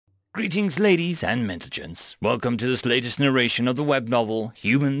Greetings, ladies and gents. Welcome to this latest narration of the web novel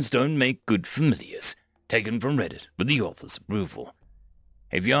Humans Don't Make Good Familiars, taken from Reddit with the author's approval.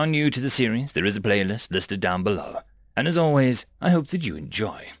 If you are new to the series, there is a playlist listed down below, and as always, I hope that you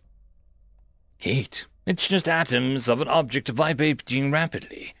enjoy. Heat. It's just atoms of an object vibrating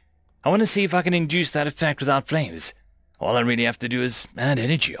rapidly. I want to see if I can induce that effect without flames. All I really have to do is add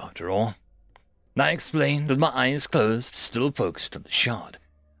energy after all. I explained with my eyes closed, still focused on the shard.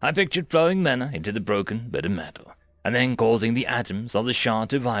 I pictured throwing mana into the broken bit of metal, and then causing the atoms of the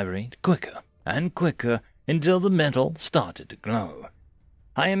shard to vibrate quicker and quicker until the metal started to glow.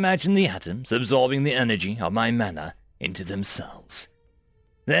 I imagined the atoms absorbing the energy of my mana into themselves.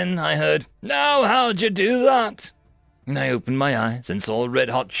 Then I heard, "Now how'd you do that?" And I opened my eyes and saw a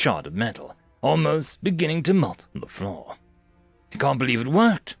red-hot shard of metal, almost beginning to melt on the floor. "I can't believe it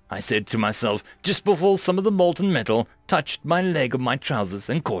worked," I said to myself just before some of the molten metal touched my leg of my trousers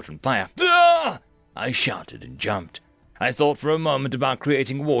and caught on fire. "Ah!" I shouted and jumped. I thought for a moment about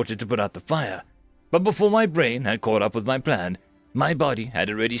creating water to put out the fire, but before my brain had caught up with my plan, my body had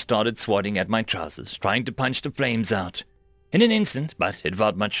already started swatting at my trousers, trying to punch the flames out. In an instant, but it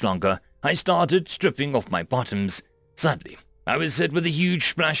felt much longer, I started stripping off my bottoms. Suddenly, I was hit with a huge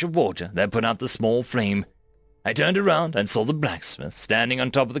splash of water that put out the small flame. I turned around and saw the blacksmith standing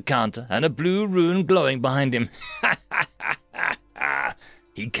on top of the counter and a blue rune glowing behind him. "Ha ha ha ha ha!"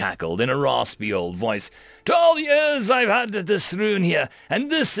 He cackled in a raspy old voice. "12 years I've had this rune here,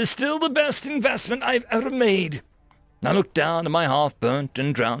 and this is still the best investment I've ever made." I looked down at my half-burnt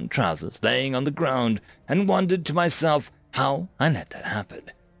and drowned trousers laying on the ground and wondered to myself how I let that happen.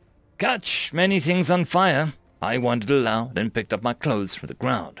 Catch many things on fire, I wondered aloud and picked up my clothes from the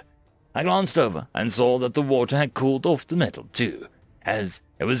ground. I glanced over and saw that the water had cooled off the metal too, as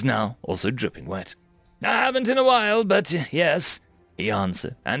it was now also dripping wet. "I haven't in a while, but yes," he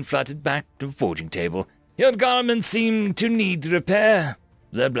answered and fluttered back to the forging table. "Your garments seem to need repair,"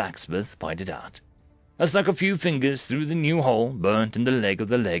 the blacksmith pointed out. I stuck a few fingers through the new hole burnt in the leg of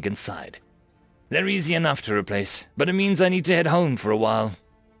the leg inside. "They're easy enough to replace, but it means I need to head home for a while."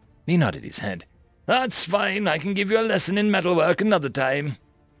 He nodded his head. "That's fine, I can give you a lesson in metalwork another time."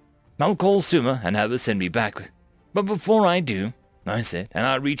 "I'll call Suma and have her send me back. But before I do," I said, and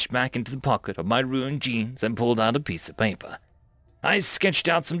I reached back into the pocket of my ruined jeans and pulled out a piece of paper. I sketched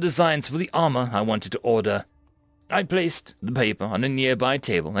out some designs for the armor I wanted to order. I placed the paper on a nearby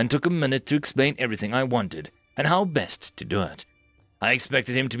table and took a minute to explain everything I wanted and how best to do it. I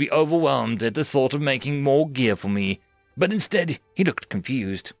expected him to be overwhelmed at the thought of making more gear for me, but instead he looked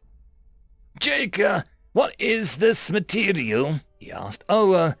confused. "Jake, what is this material?" he asked.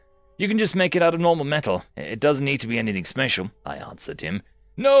 "Oh, you can just make it out of normal metal. It doesn't need to be anything special," I answered him.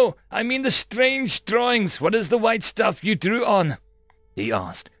 "No, I mean the strange drawings. What is the white stuff you drew on?" he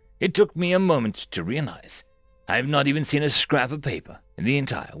asked. It took me a moment to realize. I have not even seen a scrap of paper in the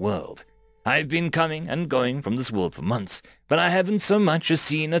entire world. I have been coming and going from this world for months, but I haven't so much as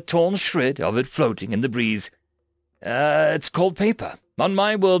seen a torn shred of it floating in the breeze. It's called paper. On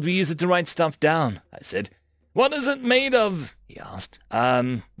my world we use it to write stuff down," I said. "What is it made of?" he asked.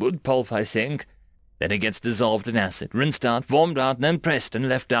 Wood pulp, I think. Then it gets dissolved in acid, rinsed out, warmed out, and then pressed and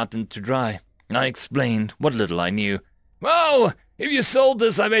left out to dry." I explained what little I knew. "Wow! If you sold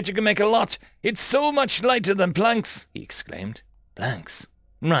this, I bet you can make a lot. It's so much lighter than planks," he exclaimed. "Planks?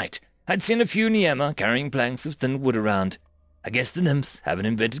 Right. I'd seen a few Niema carrying planks of thin wood around. I guess the nymphs haven't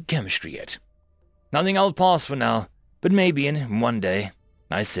invented chemistry yet." "Nothing I'll pass for now, but maybe in one day,"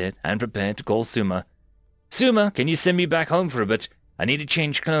 I said, and prepared to call Suma. "Suma, can you send me back home for a bit? I need to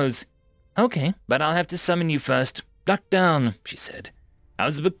change clothes." "Okay, but I'll have to summon you first. Duck down," she said. I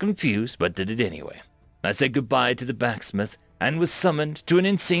was a bit confused, but did it anyway. I said goodbye to the blacksmith and was summoned to an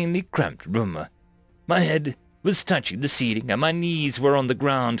insanely cramped room. My head was touching the ceiling and my knees were on the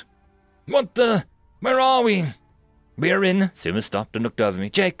ground. "What the? Where are we?" "We're in." Suma stopped and looked over me.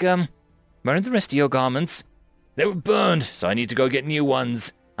 "Jake, where are the rest of your garments?" "They were burned, so I need to go get new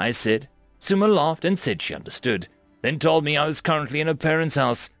ones," I said. Suma laughed and said she understood, then told me I was currently in her parents'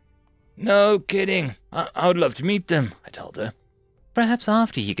 house. "No kidding. I would love to meet them," I told her. "Perhaps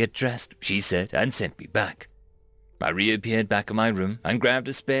after you get dressed," she said, and sent me back. I reappeared back in my room and grabbed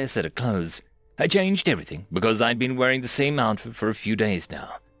a spare set of clothes. I changed everything because I'd been wearing the same outfit for a few days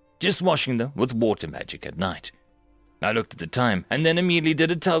now, just washing them with water magic at night. I looked at the time and then immediately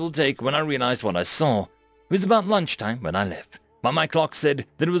did a double take when I realized what I saw. It was about lunchtime when I left, but my clock said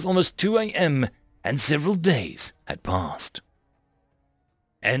that it was almost 2 a.m. and several days had passed.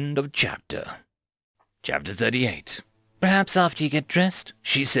 End of chapter. Chapter 38. "Perhaps after you get dressed,"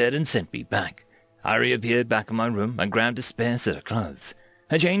 she said and sent me back. I reappeared back in my room and grabbed a spare set of clothes.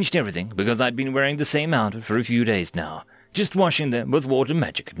 I changed everything because I'd been wearing the same outfit for a few days now, just washing them with water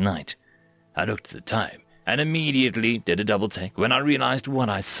magic at night. I looked at the time and immediately did a double take when I realized what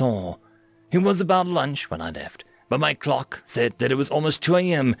I saw. It was about lunch when I left, but my clock said that it was almost 2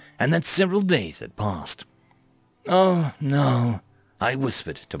 a.m. and that several days had passed. Oh, no, I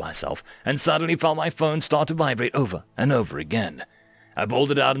whispered to myself, and suddenly felt my phone start to vibrate over and over again. I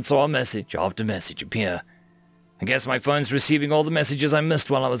pulled it out and saw message after message appear. I guess my phone's receiving all the messages I missed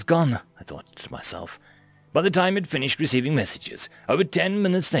while I was gone, I thought to myself. By the time it finished receiving messages, over 10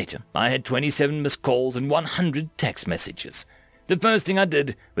 minutes later, I had 27 missed calls and 100 text messages. The first thing I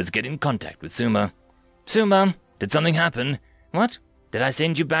did was get in contact with Suma. Suma, did something happen? What? Did I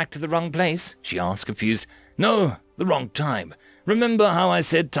send you back to the wrong place? She asked, confused. No, the wrong time. Remember how I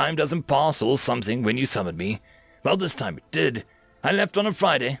said time doesn't pass or something when you summoned me? Well, this time it did. I left on a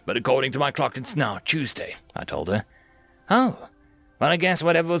Friday, but according to my clock it's now Tuesday, I told her. Oh, well, I guess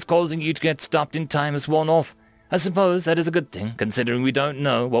whatever was causing you to get stopped in time has worn off. I suppose that is a good thing, considering we don't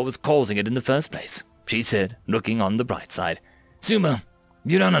know what was causing it in the first place, she said, looking on the bright side. Suma,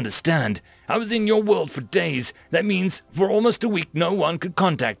 you don't understand. I was in your world for days. That means for almost a week no one could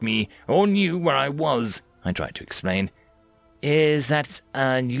contact me or knew where I was, I tried to explain. Is that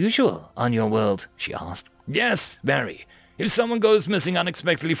unusual on your world? She asked. Yes, very. If someone goes missing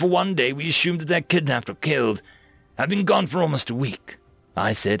unexpectedly for one day, we assume that they're kidnapped or killed. I've been gone for almost a week,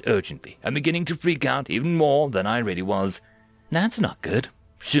 I said urgently, and beginning to freak out even more than I really was. That's not good,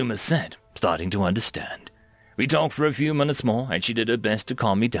 Suma said, starting to understand. We talked for a few minutes more, and she did her best to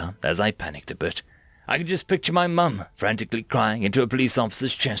calm me down as I panicked a bit. I could just picture my mum frantically crying into a police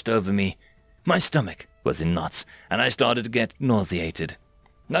officer's chest over me. My stomach was in knots, and I started to get nauseated.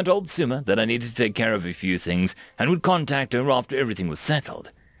 I told Suma that I needed to take care of a few things and would contact her after everything was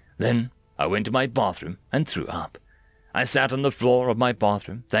settled. Then I went to my bathroom and threw up. I sat on the floor of my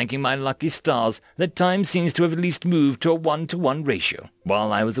bathroom, thanking my lucky stars that time seems to have at least moved to a 1-to-1 ratio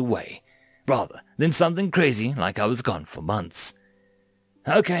while I was away, rather than something crazy like I was gone for months.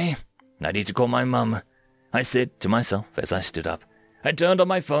 Okay, I need to call my mum, I said to myself as I stood up. I turned on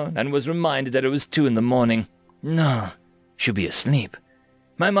my phone and was reminded that it was 2 a.m. No, she'll be asleep.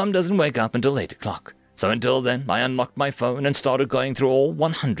 My mum doesn't wake up until 8 o'clock, so until then I unlocked my phone and started going through all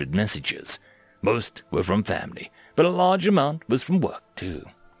 100 messages. Most were from family, but a large amount was from work too.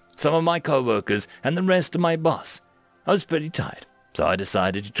 Some of my co-workers and the rest of my boss. I was pretty tired, so I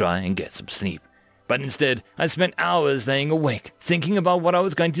decided to try and get some sleep. But instead, I spent hours laying awake, thinking about what I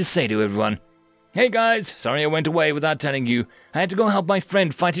was going to say to everyone. Hey guys, sorry I went away without telling you. I had to go help my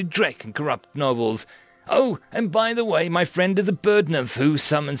friend fight a Drake and corrupt nobles. Oh, and by the way, my friend is a bird nymph who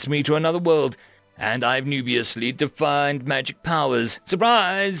summons me to another world, and I've nubiously defined magic powers.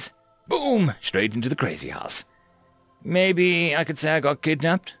 Surprise! Boom! Straight into the crazy house. Maybe I could say I got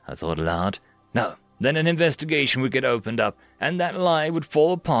kidnapped, I thought aloud. No, then an investigation would get opened up, and that lie would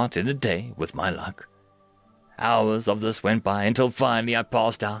fall apart in a day with my luck. Hours of this went by until finally I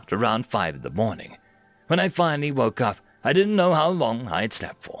passed out around 5 a.m. When I finally woke up, I didn't know how long I had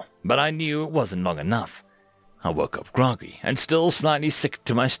slept for, but I knew it wasn't long enough. I woke up groggy and still slightly sick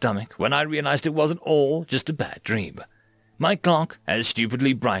to my stomach when I realized it wasn't all just a bad dream. My clock, as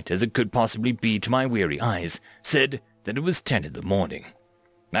stupidly bright as it could possibly be to my weary eyes, said that it was 10 a.m.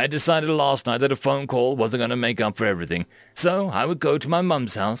 I decided last night that a phone call wasn't going to make up for everything, so I would go to my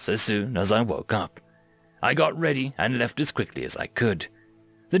mum's house as soon as I woke up. I got ready and left as quickly as I could.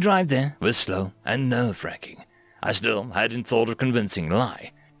 The drive there was slow and nerve-wracking. I still hadn't thought of convincing a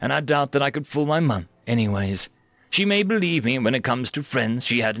lie, and I doubt that I could fool my mum anyways. She may believe me when it comes to friends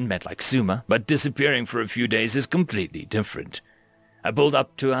she hadn't met like Suma, but disappearing for a few days is completely different. I pulled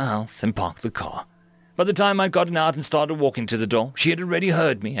up to her house and parked the car. By the time I'd gotten out and started walking to the door, she had already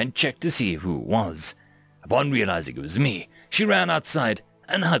heard me and checked to see who it was. Upon realizing it was me, she ran outside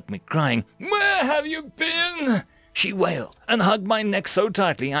and hugged me, crying, "Where have you been?" She wailed and hugged my neck so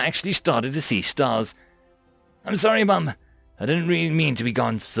tightly I actually started to see stars. "I'm sorry, Mum. I didn't really mean to be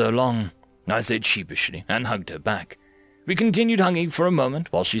gone so long," I said sheepishly and hugged her back. We continued hugging for a moment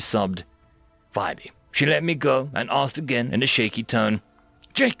while she sobbed. Finally, she let me go and asked again in a shaky tone,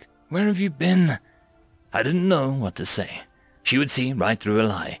 "Jake, where have you been?" I didn't know what to say. She would see right through a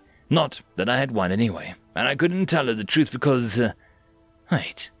lie. Not that I had one anyway, and I couldn't tell her the truth because,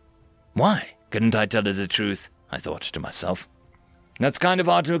 wait, why couldn't I tell her the truth? I thought to myself. That's kind of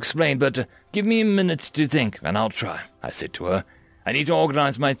hard to explain, but give me a minute to think, and I'll try, I said to her. I need to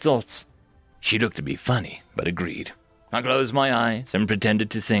organize my thoughts. She looked at me funny, but agreed. I closed my eyes and pretended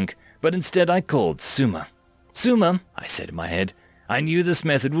to think, but instead I called Suma. "Suma," I said in my head. I knew this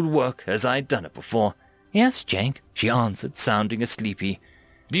method would work, as I'd done it before. "Yes, Jake," she answered, sounding sleepy.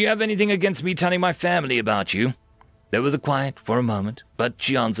 Do you have anything against me telling my family about you? There was a quiet for a moment, but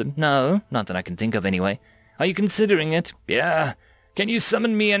she answered, No, not that I can think of anyway. Are you considering it? Yeah. Can you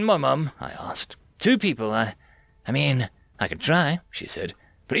summon me and my mum? I asked. 2 people, I could try, she said.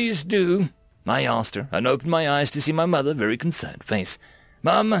 Please do. I asked her, and opened my eyes to see my mother very concerned face.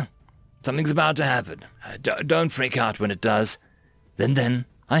 Mum, something's about to happen. Don't freak out when it does. Then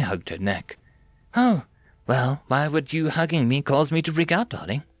I hugged her neck. Oh, well, why would you hugging me cause me to freak out,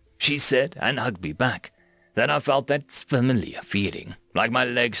 darling? She said, and hugged me back. Then I felt that familiar feeling, like my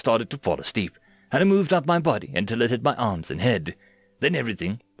legs started to fall asleep, and it moved up my body until it hit my arms and head. Then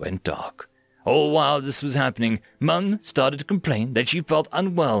everything went dark. All while this was happening, Mum started to complain that she felt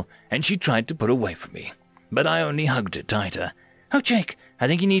unwell, and she tried to pull away from me. But I only hugged her tighter. Oh, Jake, I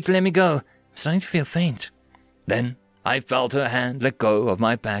think you need to let me go. I'm starting to feel faint. Then I felt her hand let go of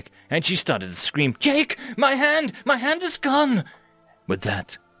my back, and she started to scream, Jake, my hand is gone. With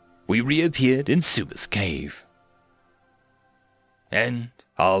that, we reappeared in Suma's cave. End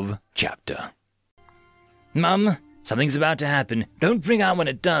of chapter. Mum, something's about to happen. Don't freak out when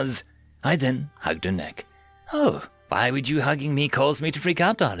it does. I then hugged her neck. Oh, why would you hugging me cause me to freak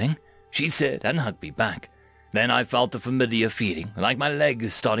out, darling? She said, and hugged me back. Then I felt the familiar feeling, like my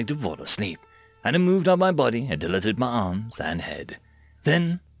legs starting to fall asleep, and it moved up my body until it hit my arms and head.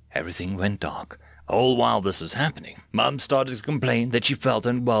 Then everything went dark. All while this was happening, Mum started to complain that she felt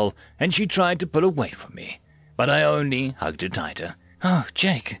unwell, and she tried to pull away from me. But I only hugged her tighter. Oh,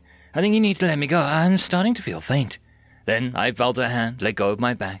 Jake, I think you need to let me go. I'm starting to feel faint. Then I felt her hand let go of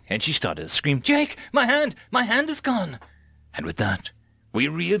my back, and she started to scream, Jake, my hand is gone. And with that, we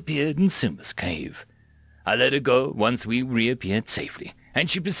reappeared in Suma's cave. I let her go once we reappeared safely, and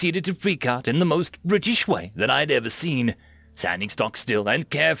she proceeded to freak out in the most British way that I'd ever seen, standing stock still and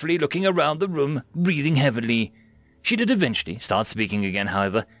carefully looking around the room, breathing heavily. She did eventually start speaking again,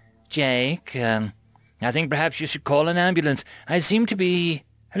 however. Jake, I think perhaps you should call an ambulance. I seem to be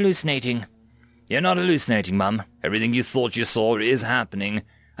hallucinating. You're not hallucinating, Mum. Everything you thought you saw is happening,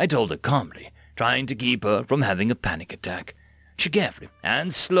 I told her calmly, trying to keep her from having a panic attack. She carefully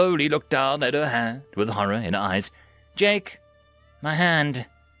and slowly looked down at her hand with horror in her eyes. Jake, my hand.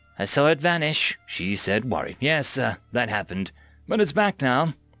 I saw it vanish, she said, worried. Yes, that happened. But it's back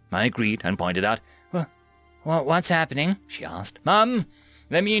now. I agreed and pointed out. Well, what's happening? She asked. Mum,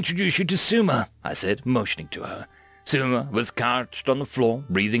 let me introduce you to Suma, I said, motioning to her. Suma was crouched on the floor,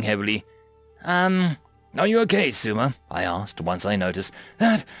 breathing heavily. Are you okay, Suma? I asked once I noticed.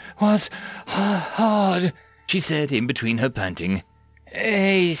 That was hard, she said in between her panting.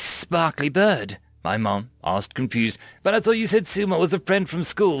 A sparkly bird, my mom asked, confused. But I thought you said Suma was a friend from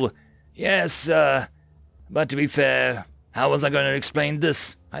school. Yes, but to be fair, how was I going to explain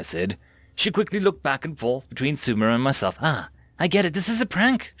this? I said. She quickly looked back and forth between Suma and myself. Ah, I get it, this is a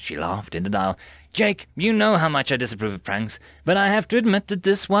prank, she laughed in denial. Jake, you know how much I disapprove of pranks, but I have to admit that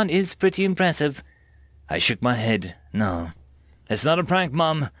this one is pretty impressive. I shook my head. No, it's not a prank,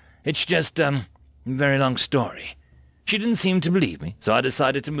 Mum. It's just, a very long story. She didn't seem to believe me, so I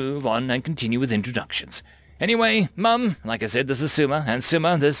decided to move on and continue with introductions. Anyway, Mum, like I said, this is Suma, and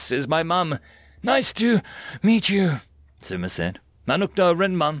Suma, this is my mum. Nice to meet you, Suma said. I looked over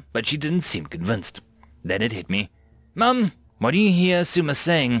at Mum, but she didn't seem convinced. Then it hit me. Mum, what do you hear Suma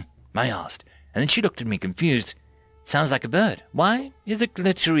saying? I asked. And then she looked at me confused. Sounds like a bird. Why is it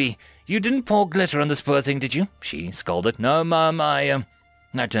glittery? You didn't pour glitter on this poor thing, did you? She scolded. No, Mum, I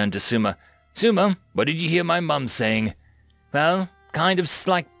turned to Suma. Suma, what did you hear my mum saying? Well, kind of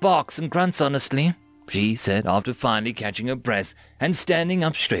like barks and grunts, honestly, she said after finally catching her breath and standing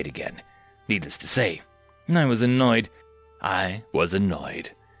up straight again. Needless to say, I was annoyed. I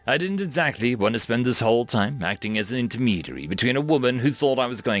didn't exactly want to spend this whole time acting as an intermediary between a woman who thought I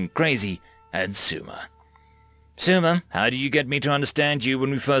was going crazy and Suma. Suma, how did you get me to understand you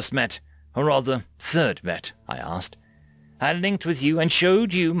when we first met? Or rather, third met, I asked. I linked with you and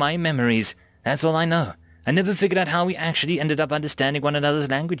showed you my memories. That's all I know. I never figured out how we actually ended up understanding one another's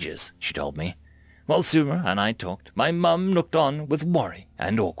languages, she told me. While Suma and I talked, my mum looked on with worry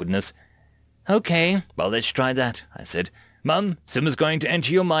and awkwardness. Okay, well, let's try that, I said. Mum, Suma's going to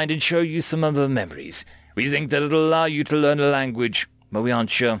enter your mind and show you some of her memories. We think that it'll allow you to learn a language, but we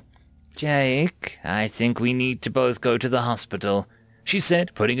aren't sure. Jake, I think we need to both go to the hospital, she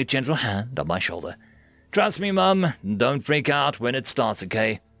said, putting a gentle hand on my shoulder. Trust me, Mum, don't freak out when it starts,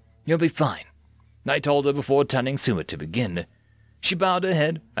 okay? You'll be fine, I told her before telling Suma to begin. She bowed her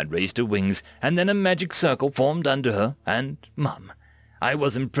head and raised her wings, and then a magic circle formed under her and Mum. I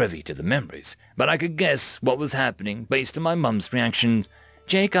wasn't privy to the memories, but I could guess what was happening based on my mum's reaction.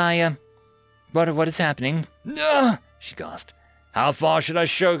 Jake, what is happening? She gasped. How far should I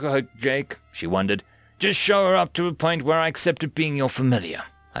show her, Jake? She wondered. Just show her up to a point where I accepted being your familiar,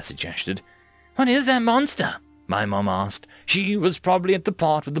 I suggested. What is that monster? My mom asked. She was probably at the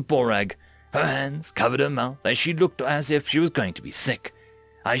part with the borag. Her hands covered her mouth as she looked as if she was going to be sick.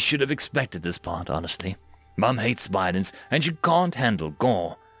 I should have expected this part, honestly. Mum hates violence, and she can't handle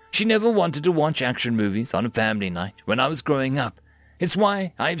gore. She never wanted to watch action movies on a family night when I was growing up. It's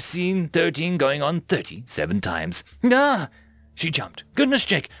why I've seen 13 going on 37 times. Ah! She jumped. Goodness,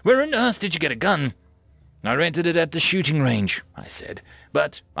 Jake, where on earth did you get a gun? I rented it at the shooting range, I said,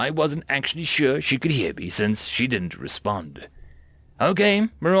 but I wasn't actually sure she could hear me since she didn't respond. Okay,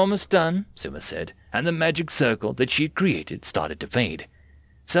 we're almost done, Suma said, and the magic circle that she'd created started to fade.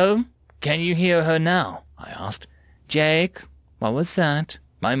 So, can you hear her now? I asked. Jake, what was that?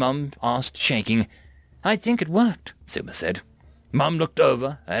 My mum asked, shaking. I think it worked, Suma said. Mum looked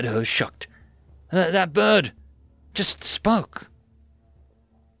over at her shocked. That bird just spoke.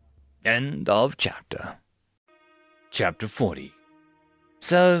 End of chapter. Chapter 40.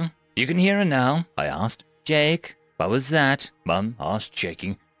 So, you can hear her now? I asked. Jake, what was that? Mum asked,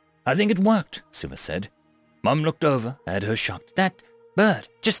 shaking. I think it worked, Suma said. Mum looked over at her shocked. That bird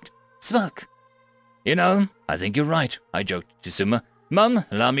just spoke. You know, I think you're right, I joked to Suma. Mum,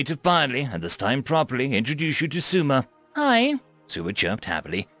 allow me to finally, and this time properly, introduce you to Suma. Hi, Suma chirped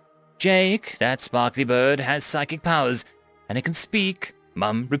happily. Jake, that sparkly bird has psychic powers, and it can speak,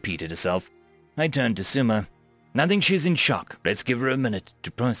 Mum repeated herself. I turned to Suma. I think she's in shock. Let's give her a minute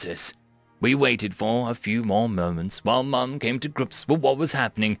to process. We waited for a few more moments while Mum came to grips with what was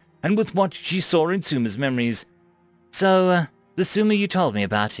happening and with what she saw in Suma's memories. So, the Suma you told me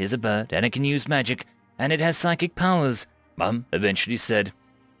about is a bird, and it can use magic, and it has psychic powers, Mum eventually said.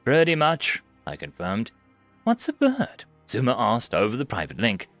 Pretty much, I confirmed. What's a bird? Suma asked over the private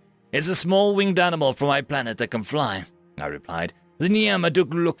link. It's a small winged animal from my planet that can fly, I replied. The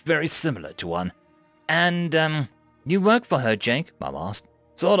Niamaduk look very similar to one. And, you work for her, Jake? Mum asked.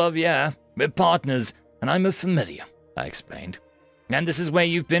 Sort of, yeah. We're partners, and I'm a familiar, I explained. And this is where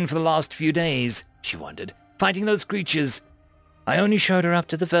you've been for the last few days, she wondered, fighting those creatures. I only showed her up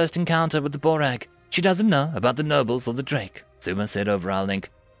to the first encounter with the Borag. She doesn't know about the nobles or the Drake, Suma said over our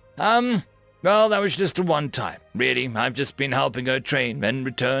link. Well, that was just a one time. Really, I've just been helping her train and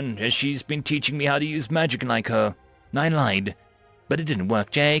return as she's been teaching me how to use magic like her. I lied. But it didn't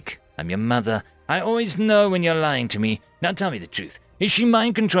work, Jake. I'm your mother. I always know when you're lying to me. Now tell me the truth. Is she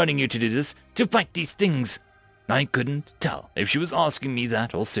mind-controlling you to do this? To fight these things? I couldn't tell if she was asking me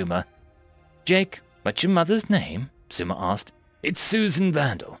that or Suma. Jake, what's your mother's name? Suma asked. It's Susan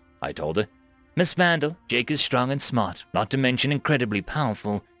Vandal, I told her. Miss Vandal, Jake is strong and smart, not to mention incredibly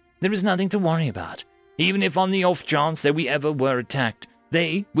powerful. There is nothing to worry about. Even if on the off chance that we ever were attacked,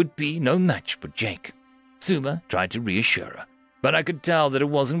 they would be no match for Jake. Suma tried to reassure her, but I could tell that it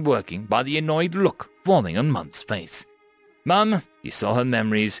wasn't working by the annoyed look forming on Mum's face. Mum, you saw her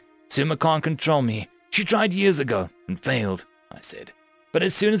memories. Suma can't control me. She tried years ago and failed, I said. But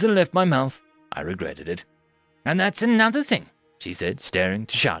as soon as it left my mouth, I regretted it. And that's another thing, she said, staring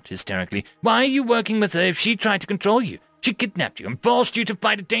to shout hysterically. Why are you working with her if she tried to control you? She kidnapped you and forced you to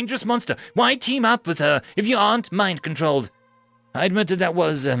fight a dangerous monster. Why team up with her if you aren't mind-controlled? I admitted that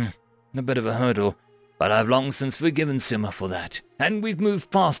was, a bit of a hurdle, but I've long since forgiven Suma for that, and we've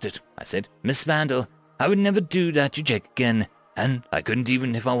moved past it, I said. Miss Vandal, I would never do that to Jake again, and I couldn't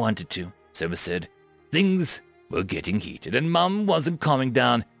even if I wanted to, Suma said. Things were getting heated, and Mum wasn't calming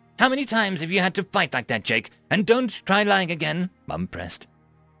down. How many times have you had to fight like that, Jake? And don't try lying again, Mum pressed.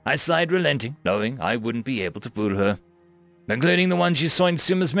 I sighed, relenting, knowing I wouldn't be able to fool her, including the one she saw in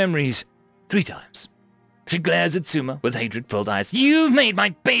Suma's memories 3 times. She glares at Suma with hatred-filled eyes. You made my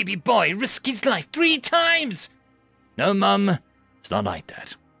baby boy risk his life 3 times! No, Mum, it's not like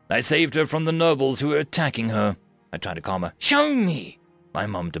that. I saved her from the nobles who were attacking her. I tried to calm her. Show me, my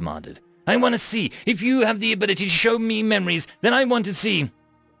mum demanded. I want to see. If you have the ability to show me memories, then I want to see.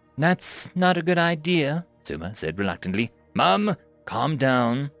 That's not a good idea, Suma said reluctantly. Mum, calm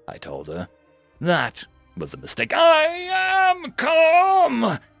down, I told her. That was a mistake. I am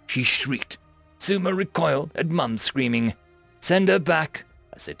calm, she shrieked. Suma recoiled at Mum screaming. Send her back,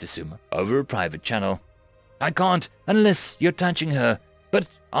 I said to Suma over a private channel. I can't unless you're touching her. But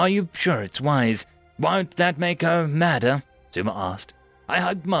are you sure it's wise? Won't that make her madder? Suma asked. I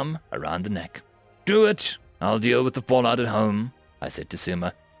hugged Mum around the neck. Do it. I'll deal with the fallout at home, I said to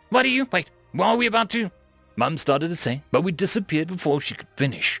Suma. What are we about to? Mum started to say, but we disappeared before she could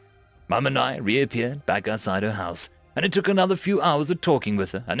finish. Mum and I reappeared back outside her house, and it took another few hours of talking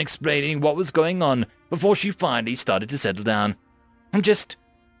with her and explaining what was going on before she finally started to settle down. I'm just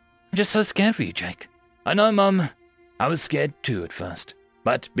so scared for you, Jake. I know, Mum. I was scared too at first.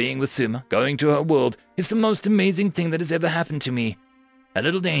 But being with Suma, going to her world, is the most amazing thing that has ever happened to me. A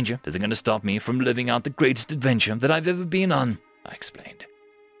little danger isn't going to stop me from living out the greatest adventure that I've ever been on, I explained.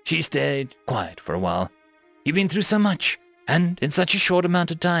 She stayed quiet for a while. You've been through so much, and in such a short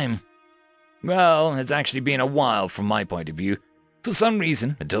amount of time. Well, it's actually been a while from my point of view. For some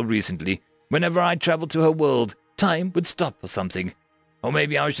reason, until recently, whenever I traveled to her world, time would stop or something. Or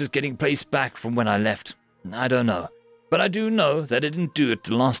maybe I was just getting placed back from when I left. I don't know. But I do know that it didn't do it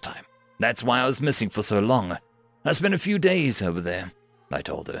the last time. That's why I was missing for so long. I spent a few days over there, I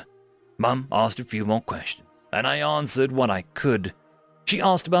told her. Mum asked a few more questions, and I answered what I could. She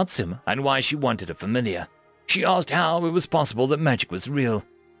asked about Suma and why she wanted a familiar. She asked how it was possible that magic was real.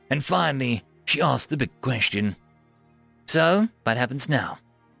 And finally, she asked the big question. So, what happens now?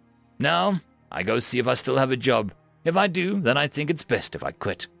 Now, I go see if I still have a job. If I do, then I think it's best if I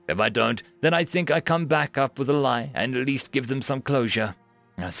quit. If I don't, then I think I come back up with a lie and at least give them some closure.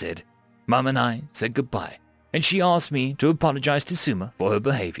 I said. Mum and I said goodbye, and she asked me to apologize to Suma for her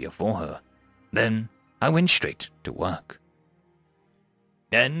behavior for her. Then I went straight to work.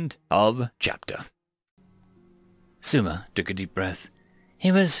 End of chapter. Suma took a deep breath.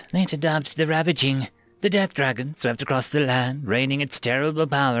 He was later dubbed the Ravaging. The Death Dragon swept across the land, raining its terrible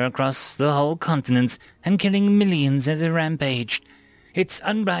power across the whole continent and killing millions as it rampaged. Its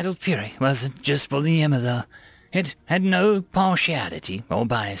unbridled fury wasn't just for the Emma, though. It had no partiality or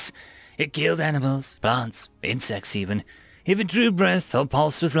bias. It killed animals, plants, insects even. If it drew breath or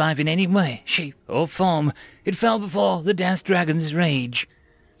pulsed with life in any way, shape, or form, it fell before the Death Dragon's rage.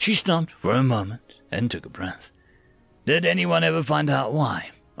 She stopped for a moment and took a breath. Did anyone ever find out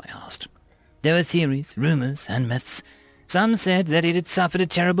why? I asked. There were theories, rumors, and myths. Some said that it had suffered a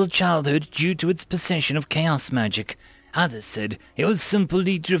terrible childhood due to its possession of chaos magic. Others said it was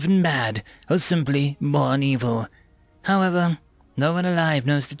simply driven mad, or simply born evil. However, no one alive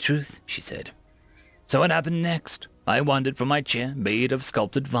knows the truth, she said. So what happened next? I wandered from my chair made of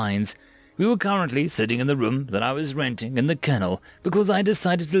sculpted vines. We were currently sitting in the room that I was renting in the kennel because I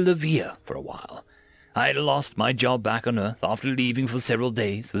decided to live here for a while. I had lost my job back on Earth after leaving for several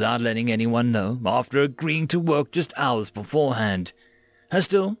days without letting anyone know, after agreeing to work just hours beforehand. I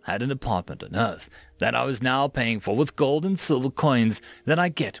still had an apartment on Earth that I was now paying for with gold and silver coins that I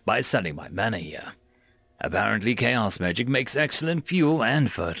get by selling my mana here. Apparently chaos magic makes excellent fuel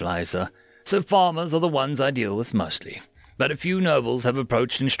and fertilizer, so farmers are the ones I deal with mostly. But a few nobles have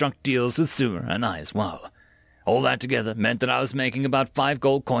approached and struck deals with Suma and I as well. All that together meant that I was making about 5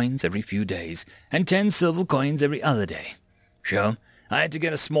 gold coins every few days, and 10 silver coins every other day. Sure, I had to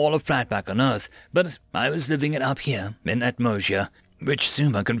get a smaller flat back on Earth, but I was living it up here, in Atmosia, which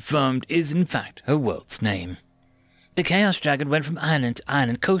Suma confirmed is in fact her world's name. The Chaos Dragon went from island to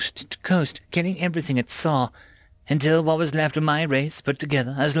island, coast to coast, killing everything it saw, until what was left of my race put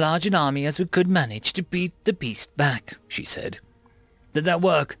together as large an army as we could manage to beat the beast back, she said. Did that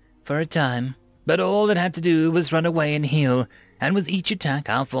work? For a time. But all it had to do was run away and heal, and with each attack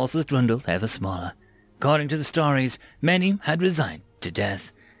our forces dwindled ever smaller. According to the stories, many had resigned to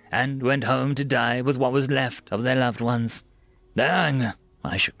death, and went home to die with what was left of their loved ones. Dang,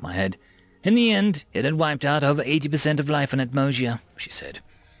 I shook my head. In the end, it had wiped out over 80% of life on Atmosia, she said.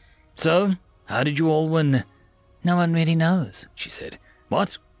 So, how did you all win? No one really knows, she said.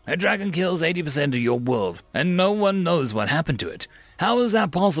 What? A dragon kills 80% of your world, and no one knows what happened to it. How is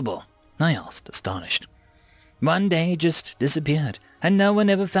that possible? I asked, astonished. One day it just disappeared, and no one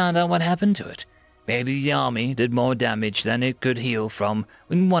ever found out what happened to it. Maybe the army did more damage than it could heal from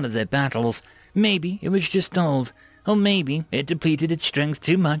in one of their battles. Maybe it was just old. Or maybe it depleted its strength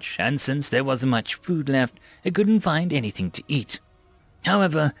too much, and since there wasn't much food left, it couldn't find anything to eat.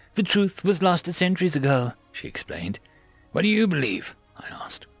 However, the truth was lost centuries ago, she explained. What do you believe? I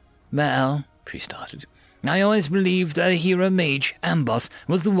asked. Well, she started. I always believed that a hero mage, Amboss,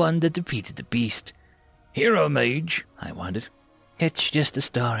 was the one that defeated the beast. Hero mage? I wondered. It's just a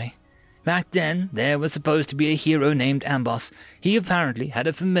story. Back then, there was supposed to be a hero named Amboss. He apparently had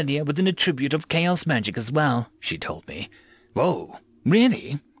a familiar with an attribute of chaos magic as well, she told me. Whoa,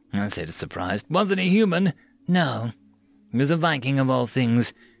 really? I said, surprised. Wasn't he human? No. He was a Viking of all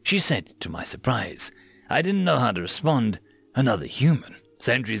things, she said to my surprise. I didn't know how to respond. Another human.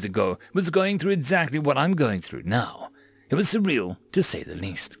 Centuries ago, was going through exactly what I'm going through now. It was surreal, to say the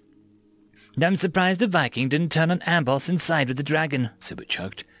least. I'm surprised the Viking didn't turn on Amboss and side with the dragon, Suma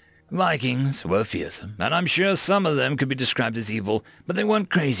choked. Vikings were fearsome, and I'm sure some of them could be described as evil, but they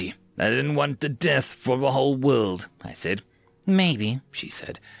weren't crazy. They didn't want the death for the whole world, I said. Maybe, she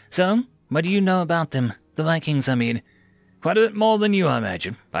said. So, what do you know about them? The Vikings, I mean. Quite a bit more than you, I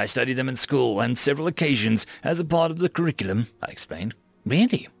imagine. I studied them in school on several occasions as a part of the curriculum, I explained.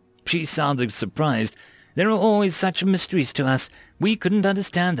 Really? She sounded surprised. There are always such mysteries to us. We couldn't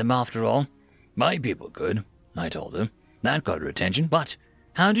understand them after all. My people could, I told her. That got her attention. But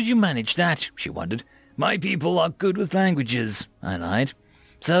how did you manage that? She wondered. My people are good with languages, I lied.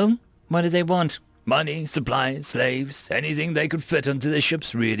 So, what did they want? Money, supplies, slaves, anything they could fit onto their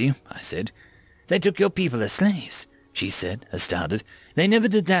ships, really, I said. They took your people as slaves, she said, astounded. They never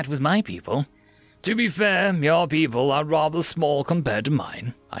did that with my people. To be fair, your people are rather small compared to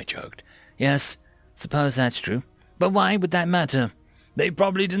mine, I joked. Yes, suppose that's true. But why would that matter? They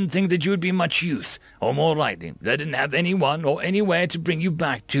probably didn't think that you would be much use, or more likely, they didn't have anyone or anywhere to bring you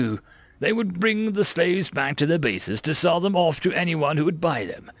back to. They would bring the slaves back to their bases to sell them off to anyone who would buy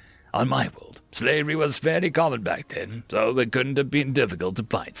them. On my world, slavery was fairly common back then, so it couldn't have been difficult to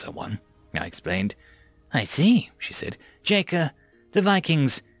find someone, I explained. I see, she said. Jake, the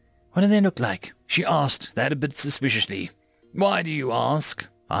Vikings, what do they look like? She asked that a bit suspiciously. Why do you ask?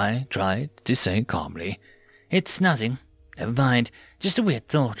 I tried to say calmly. It's nothing. Never mind. Just a weird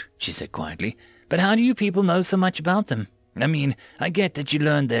thought, she said quietly. But how do you people know so much about them? I mean, I get that you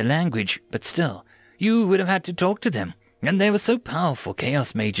learned their language, but still, you would have had to talk to them. And they were so powerful,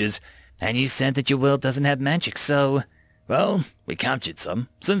 Chaos Mages. And you said that your world doesn't have magic, so... Well, we captured some.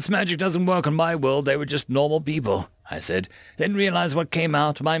 Since magic doesn't work on my world, they were just normal people, I said. Then realized what came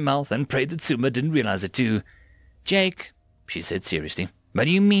out of my mouth and prayed that Suma didn't realize it too. Jake, she said seriously, what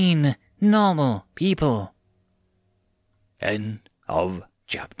do you mean, normal people? End of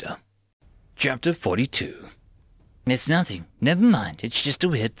chapter. Chapter 42. It's nothing. Never mind. It's just a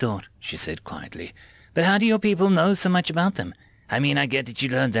weird thought, she said quietly. But how do your people know so much about them? I mean, I get that you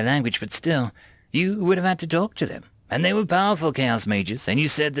learned their language, but still, you would have had to talk to them. And they were powerful Chaos Mages, and you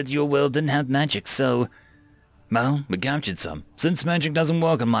said that your world didn't have magic, so... Well, we captured some. Since magic doesn't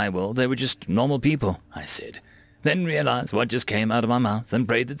work in my world, they were just normal people, I said. Then realized what just came out of my mouth and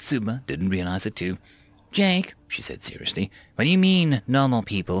prayed that Suma didn't realize it too. Jake, she said seriously, what do you mean, normal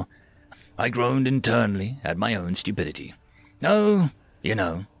people? I groaned internally at my own stupidity. Oh, you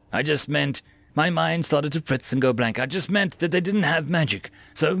know, I just meant... My mind started to fritz and go blank. I just meant that they didn't have magic,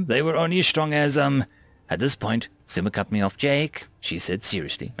 so they were only as strong as, At this point, Suma cut me off. Jake, she said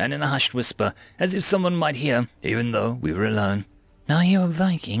seriously, and in a hushed whisper, as if someone might hear, even though we were alone. Are you a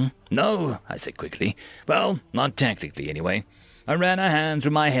Viking? No, I said quickly. Well, not technically, anyway. I ran a hand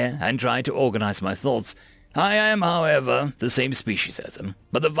through my hair and tried to organize my thoughts. I am, however, the same species as them,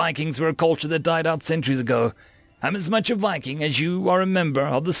 but the Vikings were a culture that died out centuries ago. I'm as much a Viking as you are a member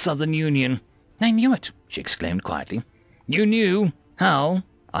of the Southern Union. I knew it, she exclaimed quietly. You knew? How?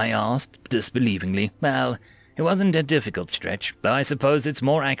 I asked, disbelievingly. Well, it wasn't a difficult stretch, though I suppose it's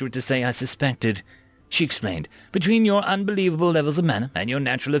more accurate to say I suspected. She explained. Between your unbelievable levels of mana and your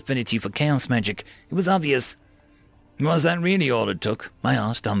natural affinity for chaos magic, it was obvious. Was that really all it took? I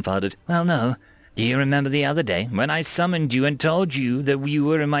asked, dumbfounded. Well, no. Do you remember the other day, when I summoned you and told you that you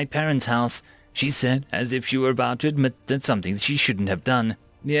were in my parents' house? She said, as if she were about to admit that something she shouldn't have done.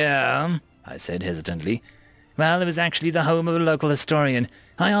 Yeah, I said hesitantly. Well, it was actually the home of a local historian.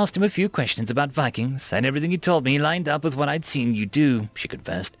 I asked him a few questions about Vikings, and everything he told me lined up with what I'd seen you do, she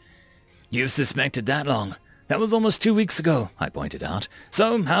confessed. You've suspected that long. That was almost 2 weeks ago, I pointed out.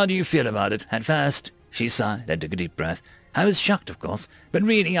 So, how do you feel about it, at first? She sighed and took a deep breath. I was shocked, of course, but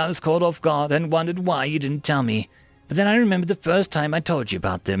really I was caught off guard and wondered why you didn't tell me. But then I remembered the first time I told you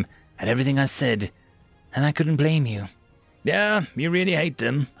about them, and everything I said, and I couldn't blame you. Yeah, you really hate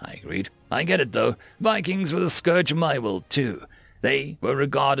them, I agreed. I get it, though. Vikings were the scourge of my world, too. They were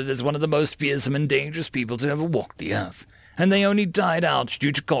regarded as one of the most fearsome and dangerous people to ever walk the earth, and they only died out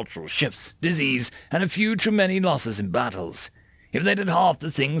due to cultural shifts, disease, and a few too many losses in battles. If they did half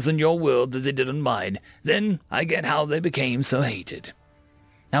the things in your world that they did on mine, then I get how they became so hated.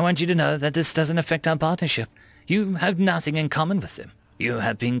 I want you to know that this doesn't affect our partnership. You have nothing in common with them. You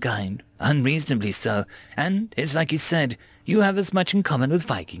have been kind, unreasonably so, and it's like you said, you have as much in common with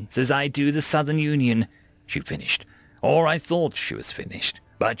Vikings as I do the Southern Union, she finished. Or I thought she was finished,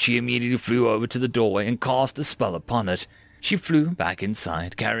 but she immediately flew over to the doorway and cast a spell upon it. She flew back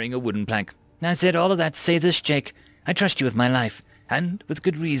inside, carrying a wooden plank. I said all of that to say this, Jake. I trust you with my life, and with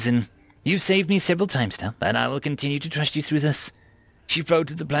good reason. You've saved me several times now, and I will continue to trust you through this. She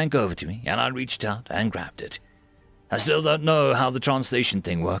floated the plank over to me, and I reached out and grabbed it. I still don't know how the translation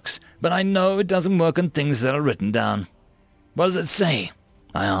thing works, but I know it doesn't work on things that are written down. What does it say?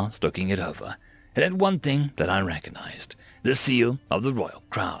 I asked, looking it over. It had one thing that I recognized, the seal of the royal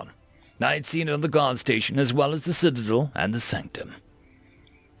crown. I had seen it on the guard station as well as the citadel and the sanctum.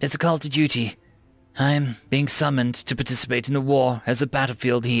 It's a call to duty. I'm being summoned to participate in the war as a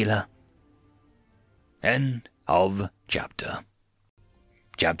battlefield healer. End of chapter.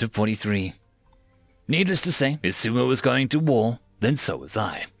 Chapter 43. Needless to say, if Suma was going to war, then so was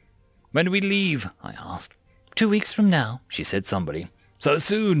I. When do we leave? I asked. 2 weeks from now, she said somberly. So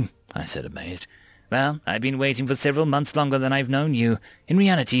soon? I said, amazed. Well, I've been waiting for several months longer than I've known you. In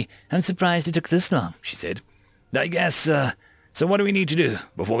reality, I'm surprised it took this long, she said. I guess, so what do we need to do?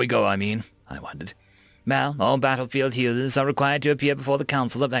 Before we go, I mean, I wondered. Well, all battlefield healers are required to appear before the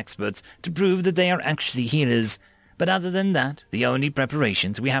Council of Experts to prove that they are actually healers. But other than that, the only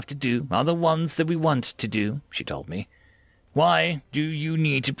preparations we have to do are the ones that we want to do, she told me. Why do you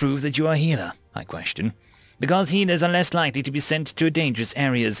need to prove that you are a healer? I questioned. Because healers are less likely to be sent to dangerous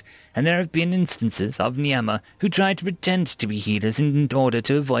areas, and there have been instances of Niema who tried to pretend to be healers in order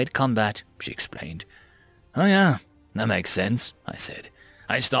to avoid combat, she explained. Oh yeah, that makes sense, I said.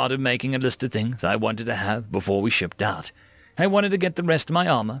 I started making a list of things I wanted to have before we shipped out. I wanted to get the rest of my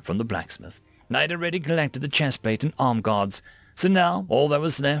armor from the blacksmith. I'd already collected the chestplate and arm guards, so now all that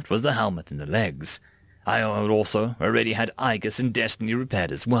was left was the helmet and the legs. I had also already had Igus and Destiny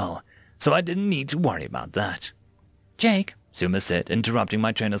repaired as well, so I didn't need to worry about that. Jake, Suma said, interrupting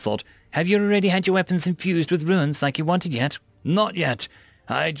my train of thought, have you already had your weapons infused with runes like you wanted yet? Not yet.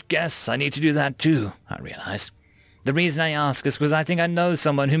 I guess I need to do that too, I realized. The reason I ask is because I think I know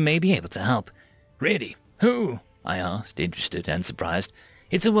someone who may be able to help. Really? Who? I asked, interested and surprised.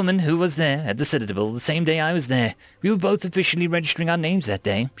 It's a woman who was there at the Citadel the same day I was there. We were both officially registering our names that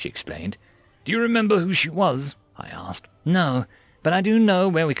day, she explained. Do you remember who she was? I asked. No, but I do know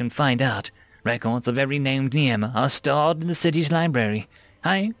where we can find out. Records of every named Niema are stored in the city's library.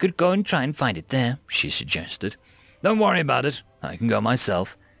 I could go and try and find it there, she suggested. Don't worry about it. I can go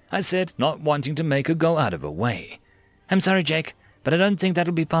myself, I said, not wanting to make her go out of her way. I'm sorry, Jake, but I don't think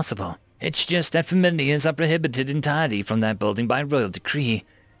that'll be possible. It's just that familiars are prohibited entirely from that building by royal decree.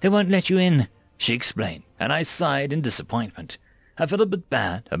 They won't let you in, she explained, and I sighed in disappointment. I felt a bit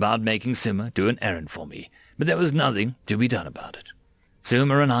bad about making Suma do an errand for me, but there was nothing to be done about it.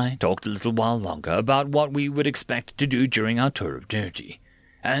 Suma and I talked a little while longer about what we would expect to do during our tour of duty,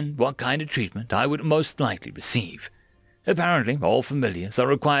 and what kind of treatment I would most likely receive. Apparently, all familiars are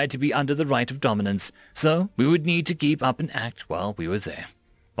required to be under the right of dominance, so we would need to keep up an act while we were there.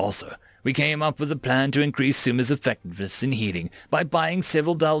 Also, we came up with a plan to increase Suma's effectiveness in healing by buying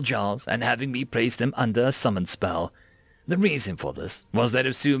several dull jars and having me place them under a summon spell. The reason for this was that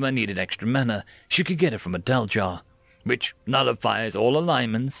if Suma needed extra mana, she could get it from a dull jar, which nullifies all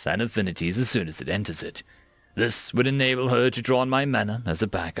alignments and affinities as soon as it enters it. This would enable her to draw on my mana as a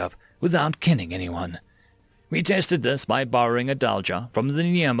backup without killing anyone. We tested this by borrowing a dull jar from the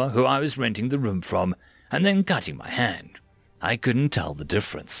Niema who I was renting the room from, and then cutting my hand. I couldn't tell the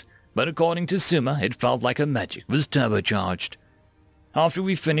difference, but according to Suma, it felt like her magic was turbocharged. After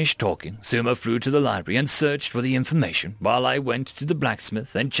we finished talking, Suma flew to the library and searched for the information while I went to the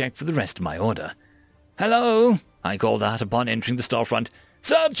blacksmith and checked for the rest of my order. Hello, I called out upon entering the storefront.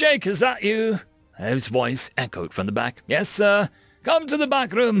 Sir Jake, is that you? His voice echoed from the back. Yes, sir. Come to the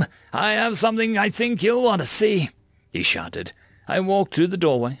back room. I have something I think you'll want to see, he shouted. I walked through the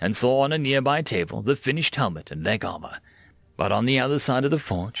doorway and saw on a nearby table the finished helmet and leg armor. But on the other side of the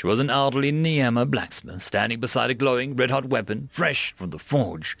forge was an elderly Niema blacksmith standing beside a glowing red-hot weapon fresh from the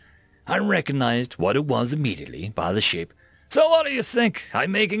forge. I recognized what it was immediately by the shape. So what do you think?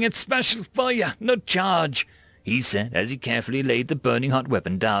 I'm making it special for you, no charge, he said as he carefully laid the burning hot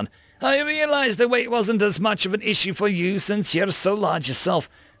weapon down. I realized the weight wasn't as much of an issue for you since you're so large yourself,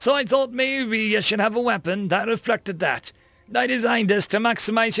 so I thought maybe you should have a weapon that reflected that. I designed this to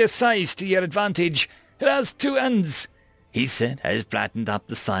maximize your size to your advantage. It has two ends, he said as he flattened up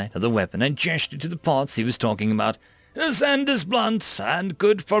the side of the weapon and gestured to the parts he was talking about. This end is blunt and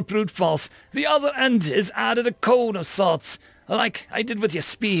good for brute force. The other end is added a cone of sorts, like I did with your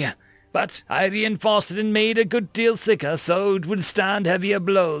spear. But I reinforced it and made it a good deal thicker so it would stand heavier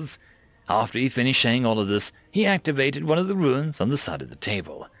blows. After he finished saying all of this, he activated one of the runes on the side of the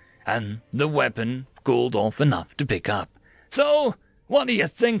table, and the weapon cooled off enough to pick up. So, what do you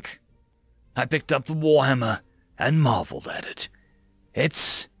think? I picked up the warhammer and marveled at it.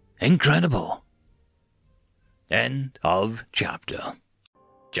 It's incredible. End of chapter.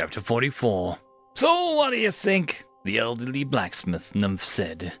 Chapter 44. So what do you think? The elderly blacksmith nymph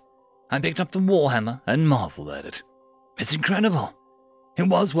said. I picked up the warhammer and marveled at it. It's incredible. It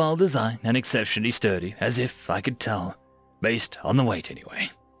was well designed and exceptionally sturdy, as if I could tell, based on the weight anyway.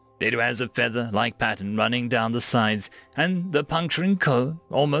 It has a feather-like pattern running down the sides, and the puncturing core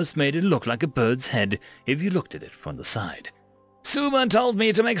almost made it look like a bird's head if you looked at it from the side. Suma told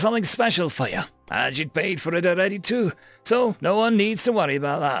me to make something special for you, and she'd paid for it already too, so no one needs to worry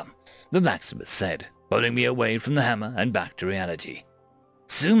about that," the blacksmith said, pulling me away from the hammer and back to reality.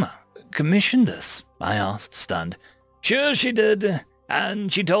 "Suma commissioned this?" I asked, stunned. "Sure she did,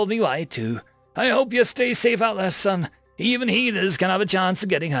 and she told me why too. I hope you stay safe out there, son. Even healers can have a chance of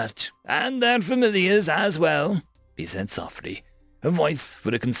getting hurt, and their familiars as well," he said softly, a voice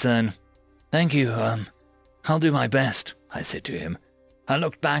full of concern. "Thank you, I'll do my best," I said to him. I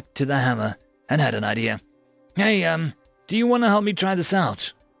looked back to the hammer and had an idea. "Hey, do you want to help me try this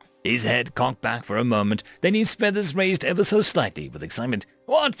out?" His head cocked back for a moment, then his feathers raised ever so slightly with excitement.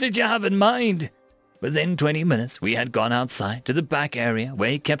 "What did you have in mind?" Within 20 minutes, we had gone outside to the back area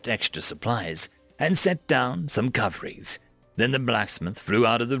where he kept extra supplies and set down some coverings. Then the blacksmith flew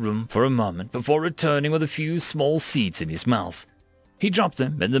out of the room for a moment before returning with a few small seeds in his mouth. He dropped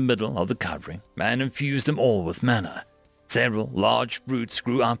them in the middle of the covering and infused them all with mana. Several large roots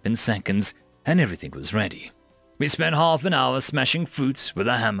grew up in seconds, and everything was ready. We spent half an hour smashing fruits with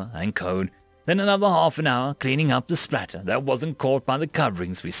a hammer and cone, then another half an hour cleaning up the splatter that wasn't caught by the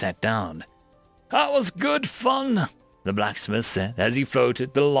coverings we set down. "That was good fun," the blacksmith said as he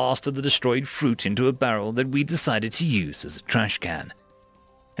floated the last of the destroyed fruit into a barrel that we decided to use as a trash can.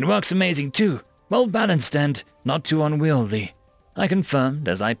 "It works amazing too, well balanced and not too unwieldy," I confirmed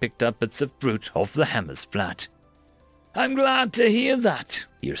as I picked up bits of fruit off the hammer's flat. "I'm glad to hear that,"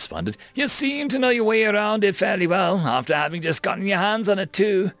 he responded. "You seem to know your way around it fairly well, after having just gotten your hands on it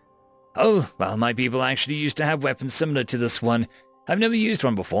too." "Oh, well, my people actually used to have weapons similar to this one. I've never used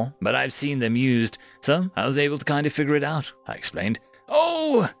one before, but I've seen them used, so I was able to kind of figure it out," I explained.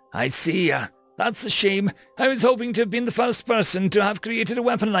 "Oh, I see. That's a shame. I was hoping to have been the first person to have created a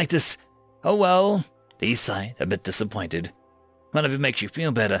weapon like this. Oh well," he sighed, a bit disappointed. "Well, if it makes you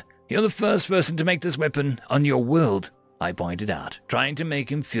feel better, you're the first person to make this weapon on your world," I pointed out, trying to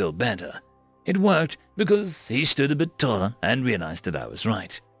make him feel better. It worked because he stood a bit taller and realized that I was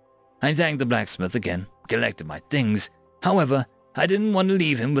right. I thanked the blacksmith again, collected my things. However, I didn't want to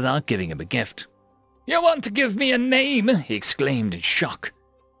leave him without giving him a gift. "You want to give me a name?" he exclaimed in shock.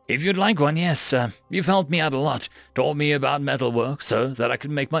 "If you'd like one, yes. You've helped me out a lot, taught me about metalwork so that I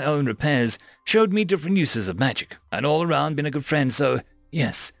could make my own repairs, showed me different uses of magic, and all around been a good friend, so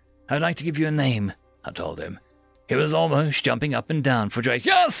yes, I'd like to give you a name," I told him. He was almost jumping up and down for joy.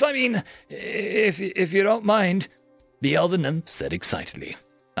 "Yes, I mean, if you don't mind," the elder nymph said excitedly.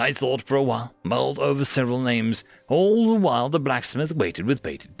 I thought for a while, mulled over several names, all the while the blacksmith waited with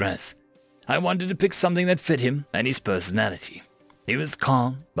bated breath. I wanted to pick something that fit him and his personality. He was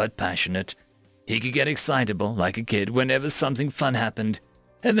calm but passionate. He could get excitable like a kid whenever something fun happened.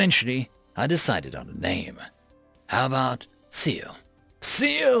 Eventually, I decided on a name. How about Seal?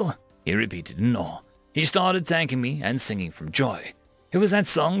 "Seal!" he repeated in awe. He started thanking me and singing from joy. It was that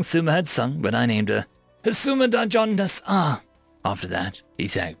song Suma had sung when I named her. "Suma da Jondas Ah." After that, he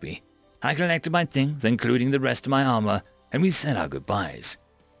thanked me. I collected my things, including the rest of my armor, and we said our goodbyes.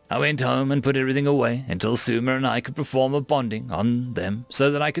 I went home and put everything away until Suma and I could perform a bonding on them so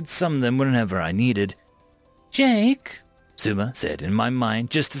that I could summon them whenever I needed. "Jake," Suma said in my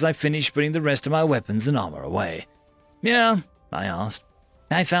mind just as I finished putting the rest of my weapons and armor away. "Yeah?" I asked.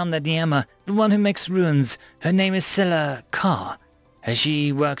 "I found that Niema, the one who makes runes. Her name is Scylla Ka.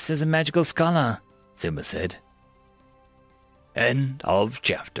 She works as a magical scholar," Suma said. End of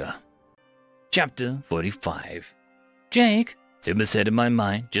chapter. Chapter 45. "Jake," Suma said in my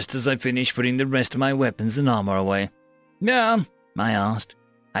mind just as I finished putting the rest of my weapons and armor away. "Yeah?" I asked.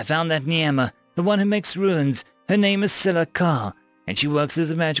 "I found that Niema, the one who makes runes. Her name is Scylla Ka, and she works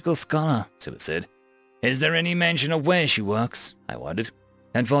as a magical scholar," Suma said. "Is there any mention of where she works?" I wondered.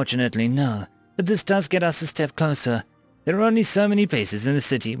 "Unfortunately, no, but this does get us a step closer. There are only so many places in the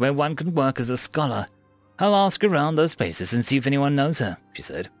city where one can work as a scholar. I'll ask around those places and see if anyone knows her," she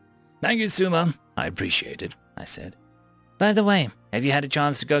said. "Thank you, Suma. I appreciate it," I said. "By the way, have you had a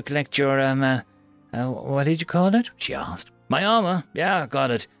chance to go collect your, what did you call it?" she asked. "My armor? Yeah,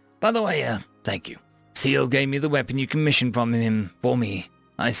 got it. By the way, thank you. Seal gave me the weapon you commissioned from him for me,"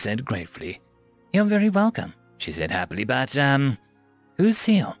 I said gratefully. "You're very welcome," she said happily, "but, who's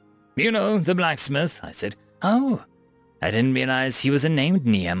Seal?" "You know, the blacksmith," I said. "Oh, I didn't realize he was a named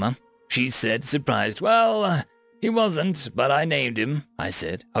Niema," she said, surprised. "Well, he wasn't, but I named him," I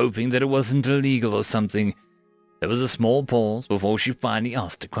said, hoping that it wasn't illegal or something. There was a small pause before she finally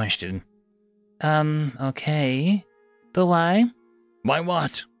asked a question. Okay. But why?" "Why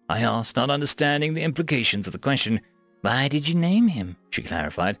what?" I asked, not understanding the implications of the question. "Why did you name him?" she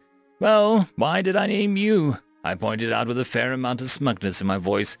clarified. "Well, why did I name you?" I pointed out with a fair amount of smugness in my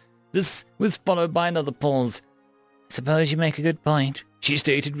voice. This was followed by another pause. "I suppose you make a good point," She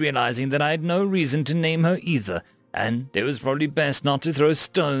stated, realizing that I had no reason to name her either, and it was probably best not to throw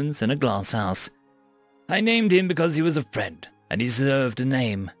stones in a glass house. I named him because he was a friend, and he deserved a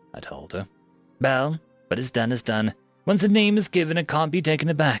name, I told her. Well, but it's done is done. Once a name is given, it can't be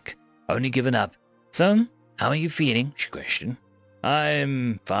taken back, only given up. So, how are you feeling? She questioned.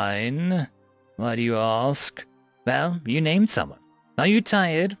 I'm fine. Why do you ask? Well, you named someone. Are you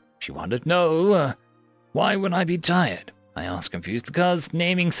tired? She wondered. No. Why would I be tired? I asked, confused. Because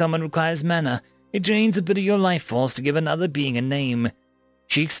naming someone requires mana. It drains a bit of your life force to give another being a name.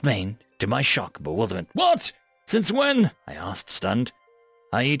 She explained, to my shock and bewilderment. What? Since when? I asked, stunned.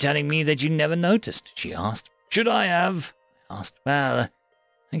 Are you telling me that you never noticed? She asked. Should I have? I asked. Well,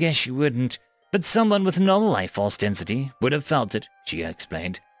 I guess you wouldn't. But someone with normal life force density would have felt it, she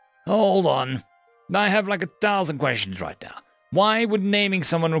explained. Hold on. I have like 1,000 questions right now. Why would naming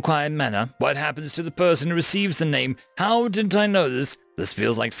someone require mana? What happens to the person who receives the name? How didn't I know this? This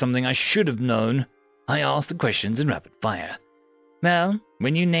feels like something I should have known. I asked the questions in rapid fire. Well,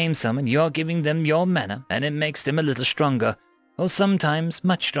 when you name someone, you're giving them your mana, and it makes them a little stronger, or sometimes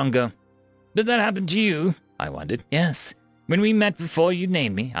much stronger. Did that happen to you? I wondered. Yes. When we met before you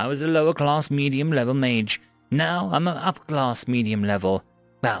named me, I was a lower-class medium-level mage. Now I'm an upper-class medium-level.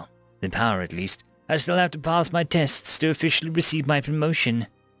 Well, in power at least. I still have to pass my tests to officially receive my promotion,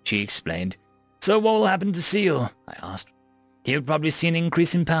 she explained. So what will happen to Seal? I asked. He'll probably see an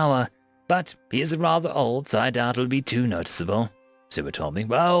increase in power, but he is rather old, so I doubt it'll be too noticeable, Suma told me.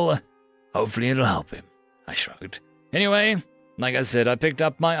 Well, hopefully it'll help him, I shrugged. Anyway, like I said, I picked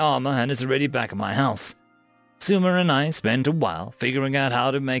up my armor and it's already back at my house. Suma and I spent a while figuring out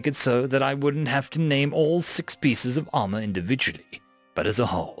how to make it so that I wouldn't have to name all 6 pieces of armor individually, but as a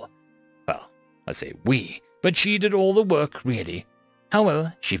whole. Well, I say we, but she did all the work, really.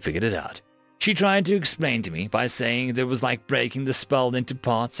 However, she figured it out. She tried to explain to me by saying that it was like breaking the spell into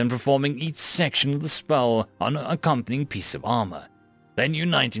parts and performing each section of the spell on an accompanying piece of armor, then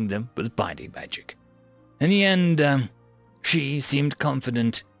uniting them with binding magic. In the end, she seemed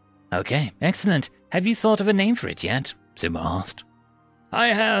confident. Okay, excellent. Have you thought of a name for it yet? Suma asked. I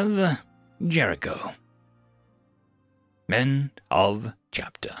have Jericho. End of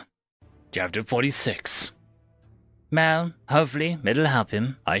chapter. Chapter 46. Well, hopefully it'll help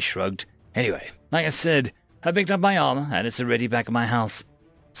him, I shrugged. Anyway, like I said, I picked up my armor and it's already back at my house.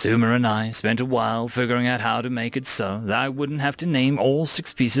 Suma and I spent a while figuring out how to make it so that I wouldn't have to name all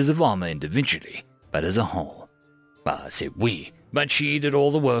 6 pieces of armor individually, but as a whole. Well, I say we, but she did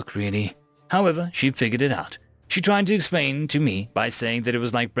all the work, really. However, she figured it out. She tried to explain to me by saying that it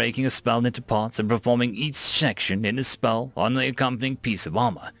was like breaking a spell into parts and performing each section in a spell on the accompanying piece of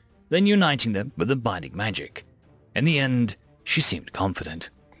armor, then uniting them with the binding magic. In the end, she seemed confident.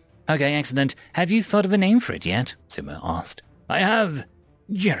 Okay, excellent. Have you thought of a name for it yet? Suma asked. I have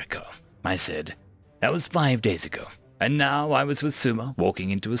Jericho, I said. That was 5 days ago, and now I was with Suma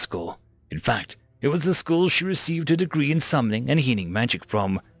walking into a school. In fact, it was the school she received her degree in summoning and healing magic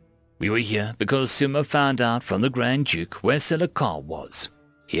from. We were here because Suma found out from the Grand Duke where Selakar was.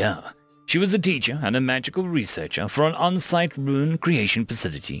 Here, she was a teacher and a magical researcher for an on-site rune creation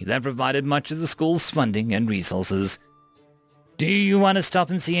facility that provided much of the school's funding and resources. Do you want to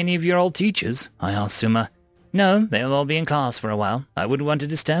stop and see any of your old teachers? I asked Suma. No, they'll all be in class for a while. I wouldn't want to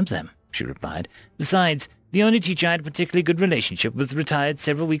disturb them, she replied. Besides, the only teacher I had a particularly good relationship with retired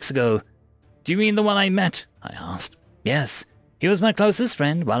several weeks ago. Do you mean the one I met? I asked. Yes. He was my closest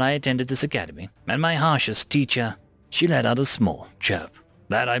friend while I attended this academy, and my harshest teacher. She let out a small chirp.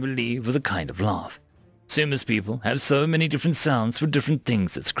 That, I believe, was a kind of laugh. Suma's people have so many different sounds for different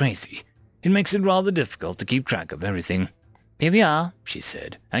things, it's crazy. It makes it rather difficult to keep track of everything. Here we are, she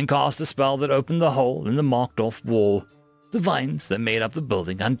said, and cast a spell that opened the hole in the marked-off wall. The vines that made up the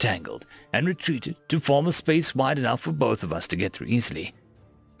building untangled and retreated to form a space wide enough for both of us to get through easily.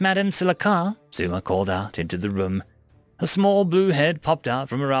 Madame Selakar, Suma called out into the room. A small blue head popped out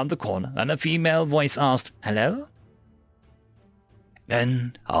from around the corner, and a female voice asked, Hello?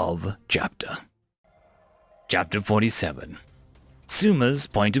 End of chapter. Chapter 47. Suma's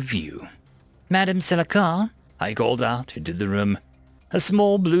point of view. Madame Selakar, I called out into the room. A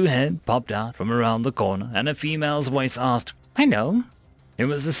small blue head popped out from around the corner, and a female's voice asked, Hello? It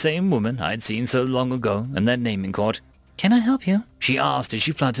was the same woman I'd seen so long ago in that naming court. Can I help you? She asked as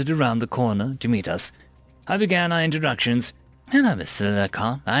she fluttered around the corner to meet us. I began our introductions. Hello, Miss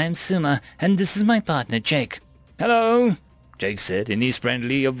Selakar. I am Suma, and this is my partner, Jake. Hello, Jake said in as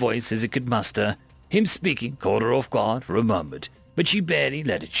friendly a voice as it could muster. Him speaking caught her off guard for a moment, but she barely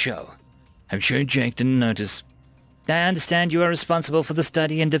let it show. I'm sure Jake didn't notice. I understand you are responsible for the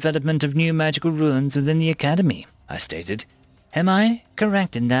study and development of new magical runes within the Academy, I stated. Am I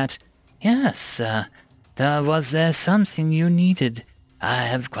correct in that? Yes, was there something you needed? I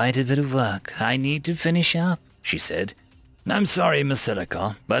have quite a bit of work I need to finish up, she said. I'm sorry, Miss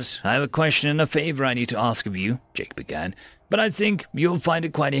Selicar, but I have a question and a favor I need to ask of you, Jake began, but I think you'll find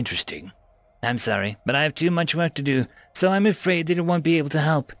it quite interesting. I'm sorry, but I have too much work to do, so I'm afraid that I won't be able to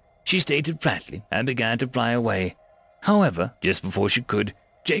help, she stated flatly and began to fly away. However, just before she could,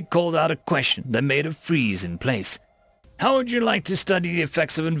 Jake called out a question that made her freeze in place. How would you like to study the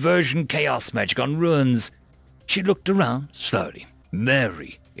effects of inversion chaos magic on runes? She looked around slowly,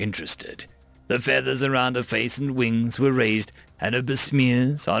 very interested. The feathers around her face and wings were raised, and her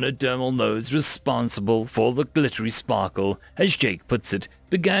besmears on her dermal nodes responsible for the glittery sparkle, as Jake puts it,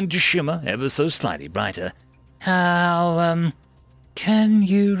 began to shimmer ever so slightly brighter. Can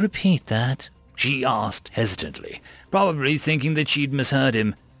you repeat that? She asked hesitantly, probably thinking that she'd misheard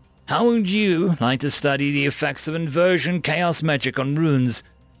him. How would you like to study the effects of inversion chaos magic on runes?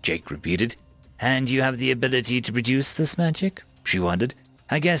 Jake repeated. And you have the ability to produce this magic? She wondered.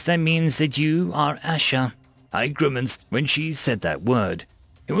 I guess that means that you are Asher. I grimaced when she said that word.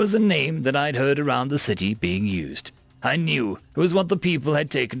 It was a name that I'd heard around the city being used. I knew it was what the people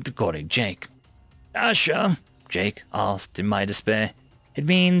had taken to calling Jake. Asher? Jake asked in my despair. It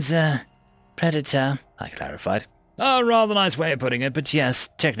means, predator, I clarified. A rather nice way of putting it, but yes,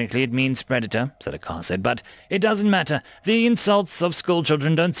 technically it means predator, Selicar said, but it doesn't matter. The insults of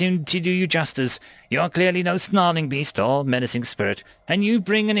schoolchildren don't seem to do you justice. You're clearly no snarling beast or menacing spirit, and you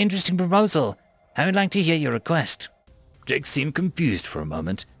bring an interesting proposal. I would like to hear your request. Jake seemed confused for a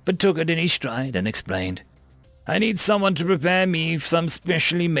moment, but took it in his stride and explained. I need someone to prepare me some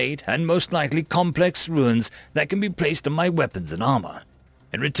specially made and most likely complex runes that can be placed on my weapons and armor.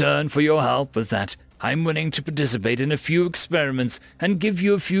 In return for your help with that, I'm willing to participate in a few experiments and give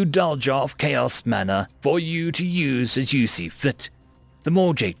you a few Daljar of Chaos mana for you to use as you see fit. The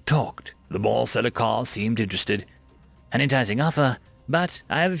more Jake talked, the more Selicar seemed interested. An enticing offer, but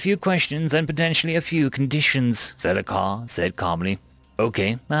I have a few questions and potentially a few conditions, Selicar said calmly.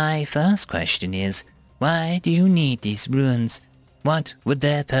 Okay, my first question is, why do you need these runes? What would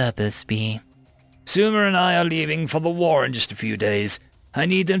their purpose be? Suma and I are leaving for the war in just a few days. I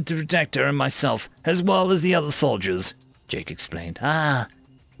need them to protect her and myself, as well as the other soldiers, Jake explained. Ah,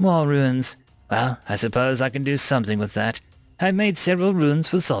 war runes. Well, I suppose I can do something with that. I've made several runes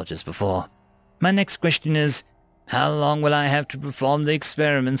for soldiers before. My next question is, how long will I have to perform the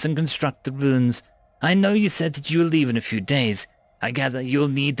experiments and construct the runes? I know you said that you will leave in a few days. I gather you'll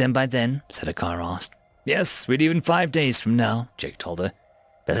need them by then, Selicar asked. Yes, we'd leave in 5 days from now, Jake told her.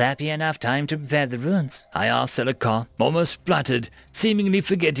 Will that be enough time to prepare the runes? I asked Selicar, almost fluttered, seemingly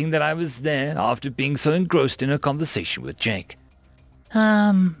forgetting that I was there after being so engrossed in her conversation with Jake.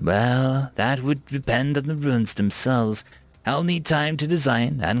 Well, that would depend on the runes themselves. I'll need time to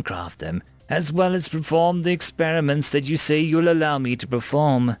design and craft them, as well as perform the experiments that you say you'll allow me to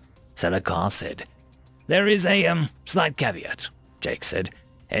perform, Selicar said. There is a, slight caveat, Jake said.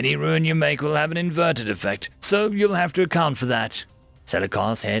 Any rune you make will have an inverted effect, so you'll have to account for that.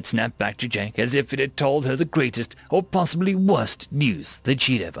 Selicar's head snapped back to Jake as if it had told her the greatest or possibly worst news that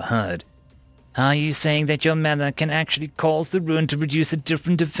she'd ever heard. Are you saying that your mana can actually cause the rune to produce a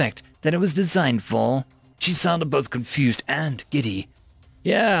different effect than it was designed for? She sounded both confused and giddy.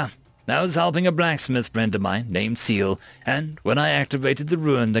 Yeah, I was helping a blacksmith friend of mine named Seal, and when I activated the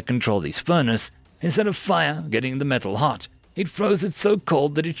rune that controlled his furnace, instead of fire getting the metal hot, it froze it so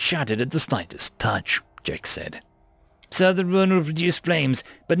cold that it shattered at the slightest touch, Jake said. So the rune will produce flames,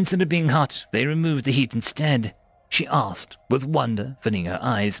 but instead of being hot, they removed the heat instead, she asked, with wonder filling her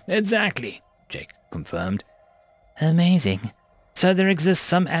eyes. Exactly, Jake confirmed. Amazing. So there exists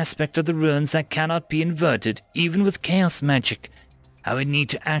some aspect of the runes that cannot be inverted, even with chaos magic. I would need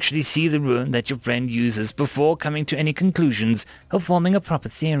to actually see the rune that your friend uses before coming to any conclusions or forming a proper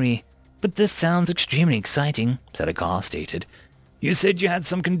theory. But this sounds extremely exciting, Selicar stated. You said you had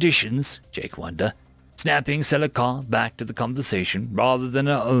some conditions, Jake wondered, snapping Selicar back to the conversation rather than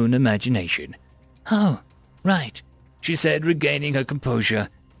her own imagination. Oh, right, she said, regaining her composure.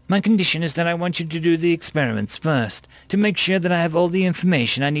 My condition is that I want you to do the experiments first, to make sure that I have all the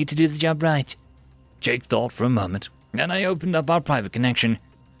information I need to do the job right. Jake thought for a moment, and I opened up our private connection.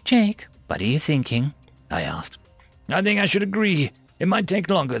 Jake, what are you thinking? I asked. I think I should agree. It might take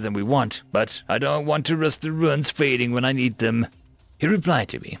longer than we want, but I don't want to risk the runes fading when I need them. He replied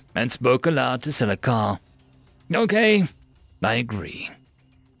to me and spoke aloud to Selicar. Okay, I agree.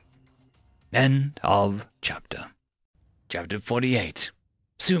 End of chapter. Chapter 48.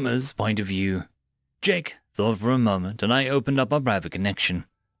 Suma's point of view. Jake thought for a moment, and I opened up our private connection.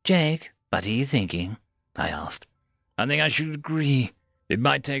 Jake, what are you thinking? I asked. I think I should agree. It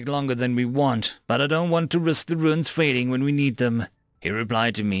might take longer than we want, but I don't want to risk the runes fading when we need them, he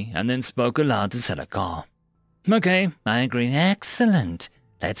replied to me, and then spoke aloud to Selekar. Okay, I agree. Excellent.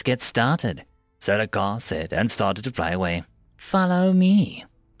 Let's get started, Selekar said, and started to fly away. Follow me,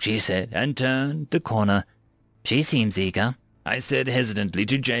 she said, and turned the corner. She seems eager, I said hesitantly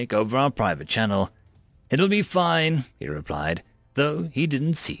to Jake over our private channel. It'll be fine, he replied, though he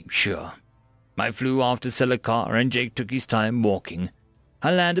didn't seem sure. I flew after Selekar, and Jake took his time walking.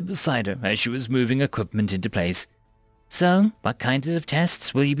 I landed beside her as she was moving equipment into place. So, what kinds of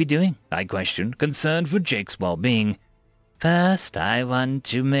tests will you be doing? I questioned, concerned for Jake's well-being. First, I want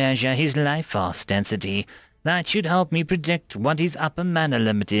to measure his life force density. That should help me predict what his upper mana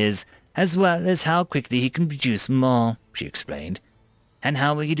limit is, as well as how quickly he can produce more, she explained. And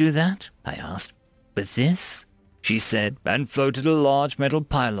how will you do that? I asked. With this, she said, and floated a large metal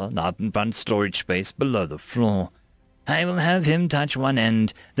pylon up in front storage space below the floor. I will have him touch one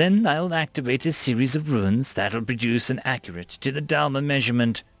end, then I will activate a series of runes that'll produce an accurate to the Dalma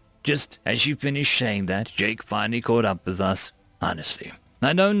measurement. Just as she finished saying that, Jake finally caught up with us. Honestly,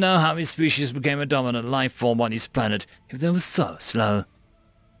 I don't know how his species became a dominant life form on his planet if they were so slow.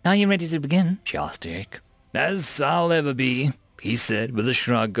 Are you ready to begin? She asked Jake. As I'll ever be, he said with a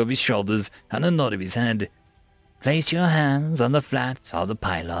shrug of his shoulders and a nod of his head. Place your hands on the flat of the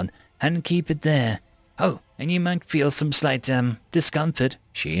pylon and keep it there. Oh, and you might feel some slight, discomfort,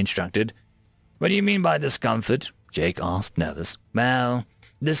 she instructed. What do you mean by discomfort? Jake asked, nervous. Well,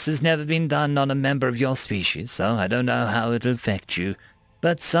 this has never been done on a member of your species, so I don't know how it'll affect you.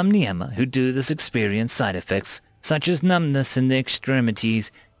 But some Niema who do this experience side effects, such as numbness in the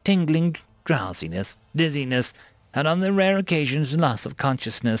extremities, tingling, drowsiness, dizziness, and on the rare occasions loss of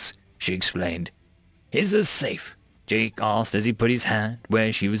consciousness, she explained. Is this safe? Jake asked as he put his hand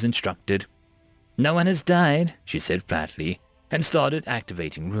where she was instructed. No one has died, she said flatly, and started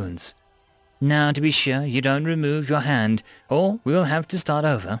activating runes. Now to be sure you don't remove your hand, or we'll have to start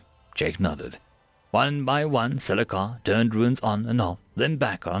over. Jake nodded. One by one, Selekar turned runes on and off, then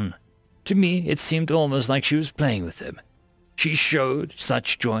back on. To me, it seemed almost like she was playing with them. She showed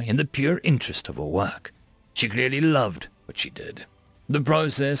such joy in the pure interest of her work. She clearly loved what she did. The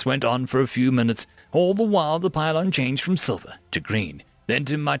process went on for a few minutes, all the while the pylon changed from silver to green, then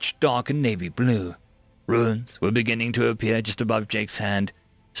to much darker navy blue. Runes were beginning to appear just above Jake's hand.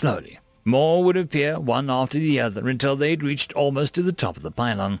 Slowly, more would appear one after the other until they'd reached almost to the top of the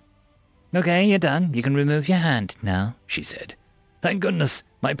pylon. Okay, you're done. You can remove your hand now, she said. Thank goodness.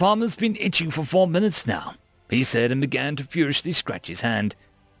 My palm has been itching for 4 minutes now, he said, and began to furiously scratch his hand.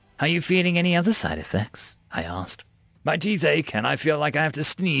 Are you feeling any other side effects? I asked. My teeth ache, and I feel like I have to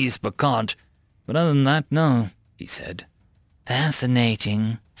sneeze, but can't. But other than that, no, he said.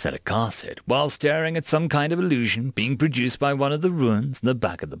 Fascinating, Selekar said, while staring at some kind of illusion being produced by one of the runes in the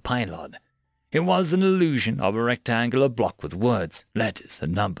back of the pylon. It was an illusion of a rectangular block with words, letters,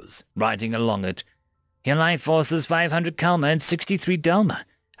 and numbers, writing along it. Your life force is 500 Kalma and 63 Dalma.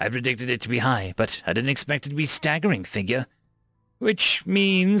 I predicted it to be high, but I didn't expect it to be a staggering figure. Which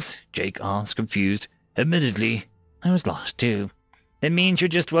means, Jake asked, confused. Admittedly, I was lost too. It means you're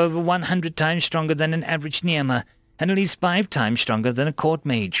just over 100 times stronger than an average Niema, and at least 5 times stronger than a court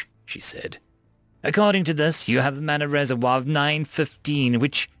mage, she said. According to this, you have a mana reservoir of 915,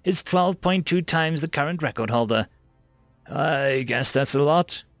 which is 12.2 times the current record holder. I guess that's a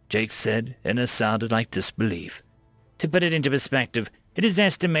lot, Jake said, and it sounded like disbelief. To put it into perspective, it is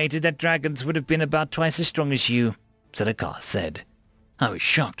estimated that dragons would have been about twice as strong as you, Selekar said. I was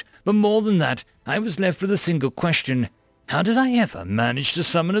shocked, but more than that, I was left with a single question. How did I ever manage to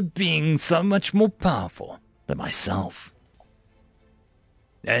summon a being so much more powerful than myself?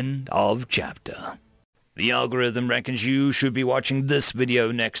 End of chapter. The algorithm reckons you should be watching this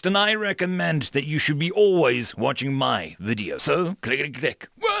video next, and I recommend that you should be always watching my video. So, click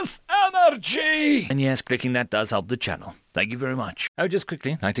with energy! And yes, clicking that does help the channel. Thank you very much. I would just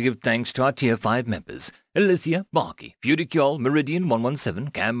quickly like to give thanks to our Tier 5 members. Alithia, Barky, Feudicyol,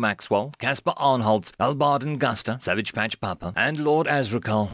 Meridian117, Cam Maxwell, Caspar Arnholtz, Albarden Gusta, Savage Patch Papa, and Lord Azrakal.